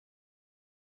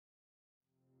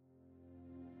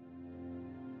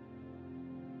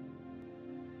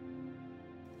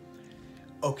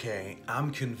Okay, I'm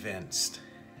convinced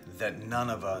that none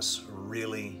of us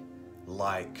really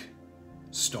like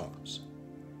storms.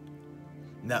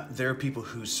 Now, there are people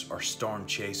who are storm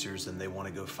chasers and they want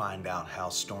to go find out how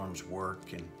storms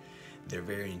work, and they're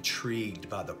very intrigued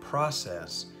by the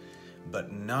process,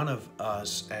 but none of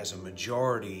us as a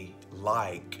majority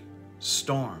like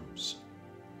storms.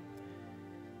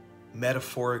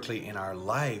 Metaphorically, in our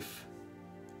life,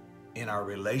 in our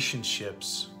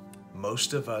relationships,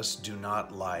 most of us do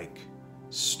not like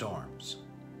storms.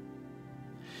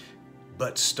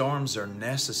 But storms are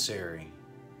necessary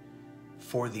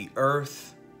for the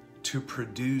earth to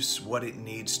produce what it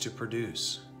needs to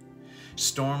produce.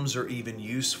 Storms are even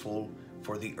useful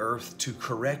for the earth to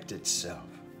correct itself.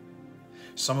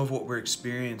 Some of what we're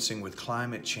experiencing with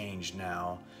climate change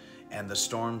now and the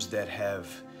storms that have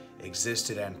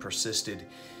existed and persisted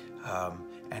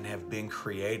and have been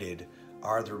created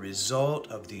are the result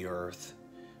of the earth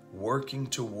working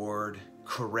toward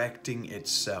correcting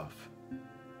itself.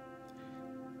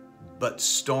 But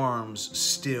storms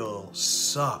still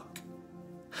suck.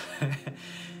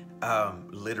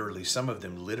 Literally, some of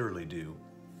them literally do.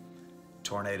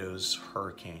 Tornadoes,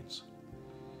 hurricanes.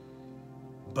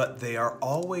 But they are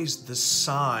always the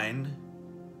sign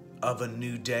of a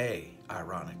new day,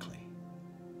 ironically.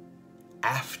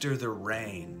 After the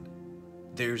rain,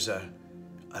 there's a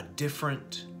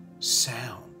different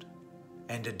sound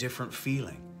and a different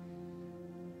feeling.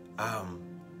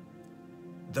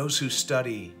 Those who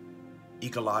study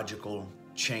ecological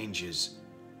changes,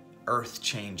 earth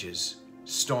changes,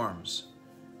 storms,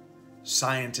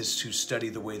 scientists who study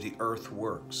the way the earth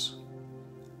works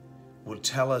will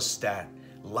tell us that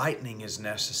lightning is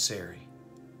necessary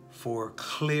for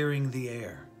clearing the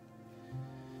air,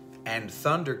 and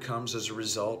thunder comes as a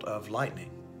result of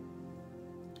lightning.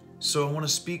 So I want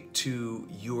to speak to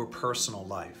your personal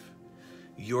life,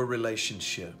 your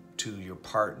relationship to your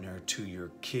partner, to your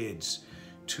kids,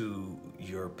 to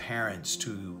your parents,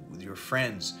 to your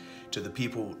friends, to the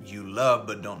people you love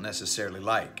but don't necessarily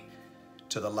like,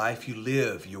 to the life you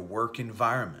live, your work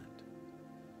environment,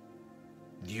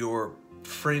 your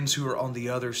friends who are on the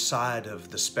other side of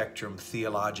the spectrum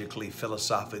theologically,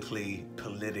 philosophically,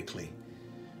 politically.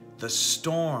 The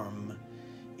storm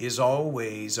is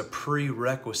always a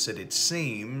prerequisite, it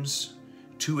seems,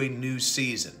 to a new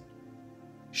season.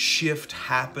 Shift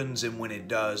happens, and when it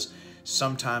does,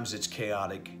 sometimes it's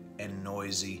chaotic and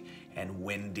noisy and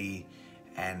windy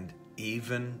and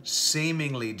even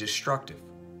seemingly destructive.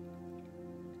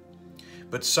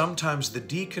 But sometimes the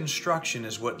deconstruction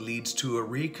is what leads to a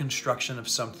reconstruction of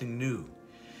something new.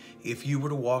 If you were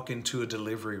to walk into a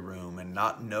delivery room and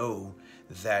not know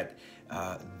that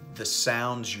the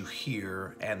sounds you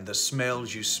hear and the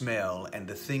smells you smell and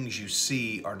the things you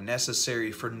see are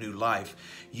necessary for new life,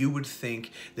 you would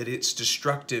think that it's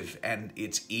destructive and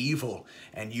it's evil,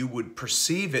 and you would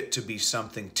perceive it to be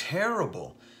something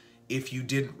terrible if you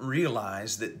didn't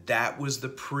realize that that was the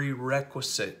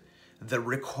prerequisite, the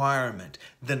requirement,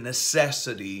 the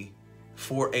necessity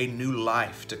for a new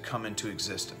life to come into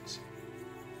existence.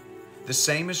 The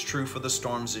same is true for the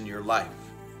storms in your life.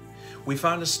 We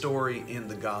find a story in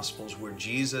the Gospels where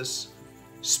Jesus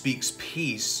speaks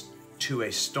peace to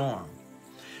a storm,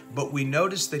 but we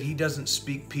notice that he doesn't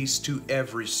speak peace to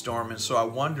every storm. And so I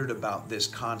wondered about this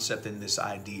concept and this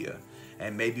idea,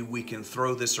 and maybe we can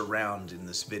throw this around in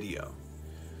this video.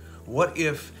 What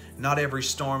if not every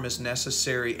storm is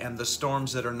necessary, and the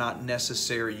storms that are not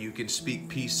necessary you can speak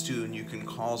peace to and you can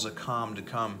cause a calm to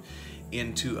come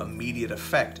into immediate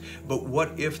effect? But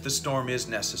what if the storm is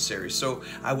necessary? So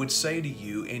I would say to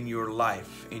you, in your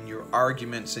life, in your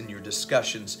arguments, in your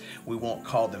discussions, we won't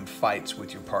call them fights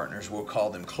with your partners, we'll call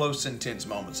them close, intense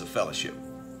moments of fellowship.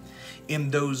 In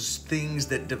those things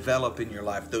that develop in your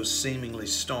life, those seemingly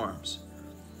storms,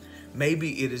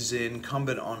 maybe it is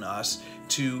incumbent on us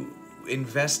to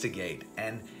investigate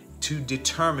and to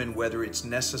determine whether it's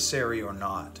necessary or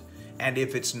not. And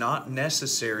if it's not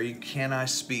necessary, can I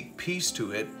speak peace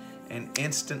to it and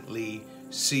instantly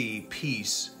see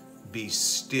peace be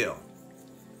still?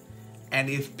 And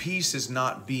if peace is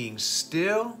not being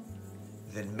still,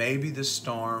 then maybe the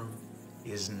storm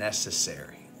is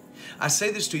necessary. I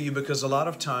say this to you because a lot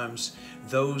of times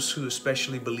those who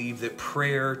especially believe that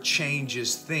prayer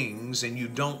changes things and you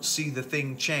don't see the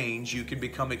thing change, you can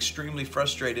become extremely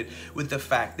frustrated with the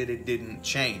fact that it didn't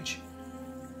change.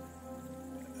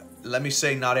 Let me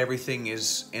say, not everything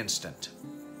is instant.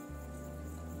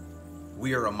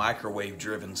 We are a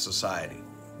microwave-driven society.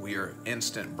 We are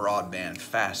instant broadband,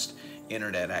 fast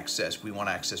internet access. We want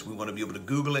access. We want to be able to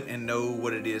Google it and know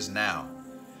what it is now.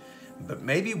 But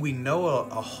maybe we know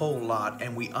a whole lot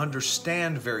and we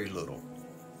understand very little.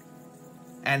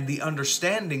 And the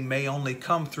understanding may only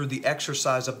come through the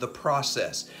exercise of the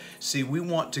process. See, we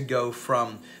want to go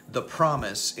from the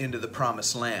promise into the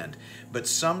promised land. But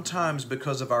sometimes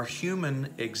because of our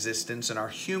human existence and our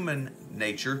human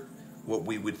nature, what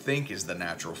we would think is the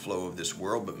natural flow of this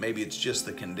world, but maybe it's just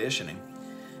the conditioning.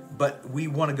 But we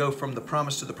want to go from the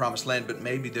promise to the promised land, but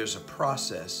maybe there's a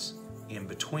process in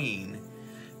between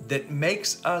that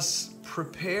makes us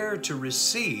prepare to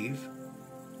receive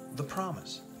the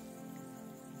promise.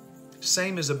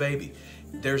 Same as a baby.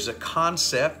 There's a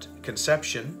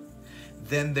conception,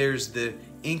 then there's the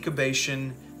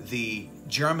incubation, the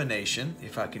germination,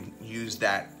 if I can use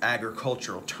that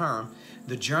agricultural term,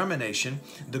 the germination,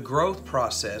 the growth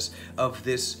process of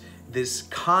this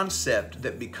concept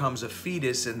that becomes a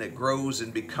fetus and that grows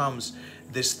and becomes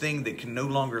this thing that can no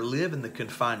longer live in the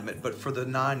confinement, but for the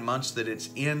 9 months that it's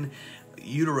in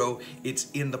utero, it's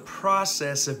in the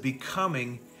process of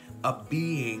becoming a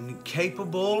being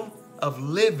capable of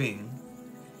living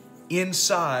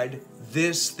inside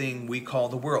this thing we call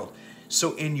the world.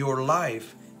 So in your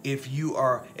life, if you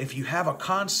have a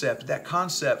concept, that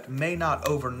concept may not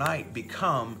overnight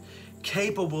become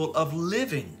capable of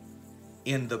living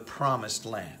in the promised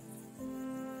land.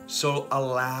 So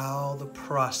allow the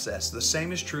process. The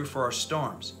same is true for our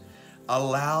storms.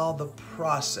 Allow the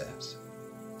process.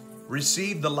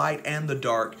 Receive the light and the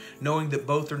dark, knowing that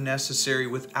both are necessary.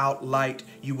 Without light,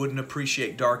 you wouldn't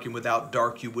appreciate dark, and without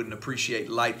dark, you wouldn't appreciate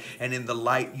light. And in the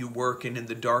light you work, and in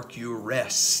the dark you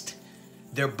rest.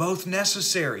 They're both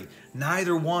necessary.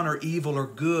 Neither one are evil or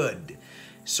good.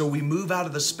 So we move out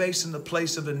of the space and the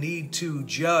place of a need to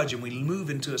judge, and we move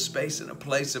into a space and a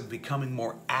place of becoming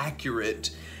more accurate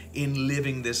in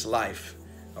living this life,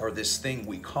 or this thing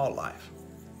we call life.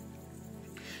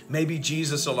 Maybe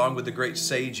Jesus, along with the great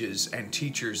sages and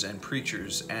teachers and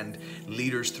preachers and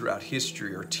leaders throughout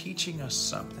history, are teaching us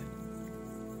something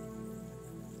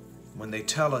when they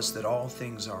tell us that all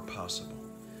things are possible,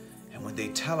 and when they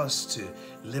tell us to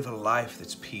live a life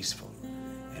that's peaceful,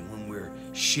 and when we're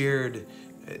shared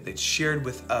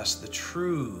with us the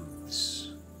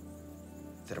truths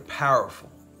that are powerful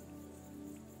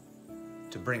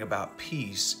to bring about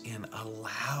peace in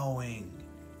allowing,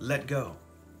 let go.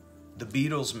 The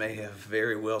Beatles may have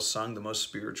very well sung the most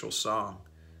spiritual song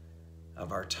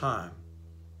of our time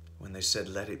when they said,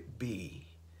 "Let it be."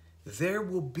 There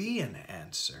will be an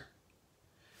answer.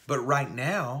 But right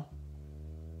now,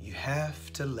 you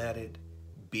have to let it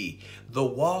be. The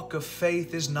walk of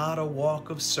faith is not a walk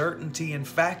of certainty. In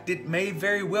fact, it may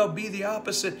very well be the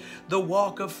opposite. The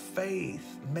walk of faith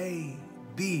may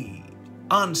be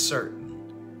uncertain.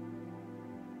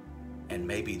 And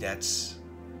maybe that's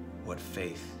what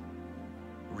faith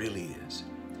really is.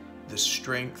 The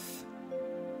strength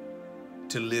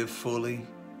to live fully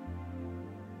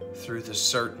through the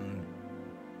certain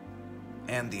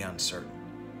and the uncertain.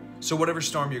 So whatever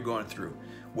storm you're going through,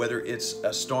 whether it's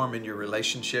a storm in your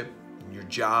relationship, in your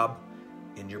job,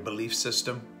 in your belief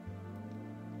system,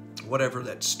 whatever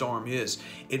that storm is,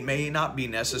 it may not be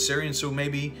necessary. And so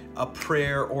maybe a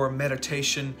prayer or a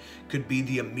meditation could be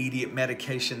the immediate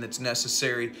medication that's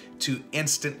necessary to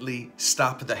instantly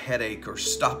stop the headache or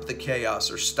stop the chaos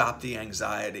or stop the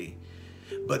anxiety.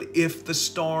 But if the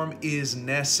storm is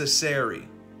necessary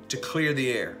to clear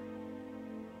the air,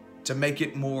 to make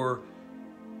it more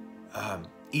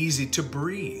easy to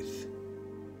breathe.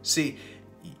 See,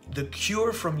 the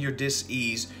cure from your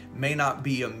dis-ease may not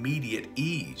be immediate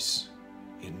ease.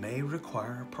 It may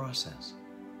require a process.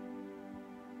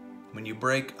 When you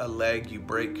break a leg, you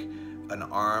break an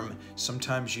arm,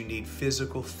 sometimes you need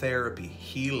physical therapy,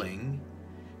 healing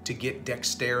to get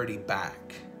dexterity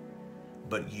back.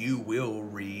 But you will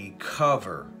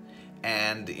recover.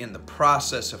 And in the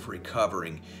process of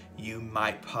recovering, you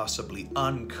might possibly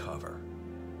uncover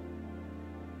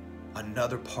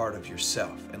another part of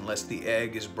yourself. Unless the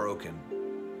egg is broken,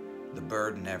 the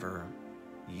bird never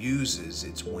uses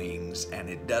its wings, and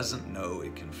it doesn't know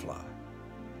it can fly.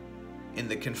 In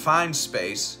the confined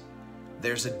space,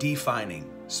 there's a defining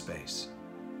space.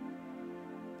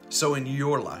 So in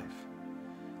your life,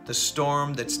 the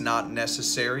storm that's not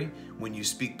necessary, when you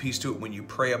speak peace to it, when you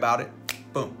pray about it,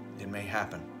 boom, it may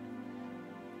happen.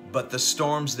 But the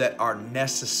storms that are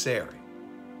necessary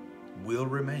will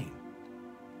remain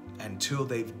until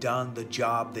they've done the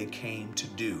job they came to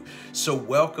do. So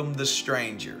welcome the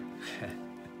stranger.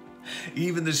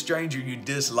 Even the stranger you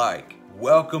dislike,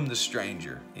 welcome the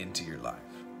stranger into your life.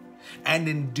 And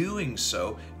in doing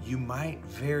so, you might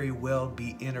very well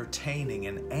be entertaining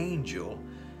an angel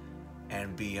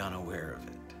and be unaware of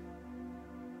it.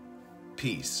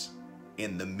 Peace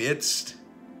in the midst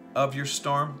of your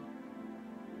storm.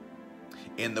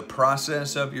 in the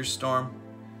process of your storm,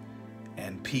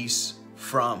 and peace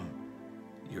from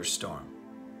your storm.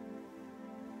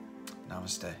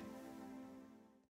 Namaste.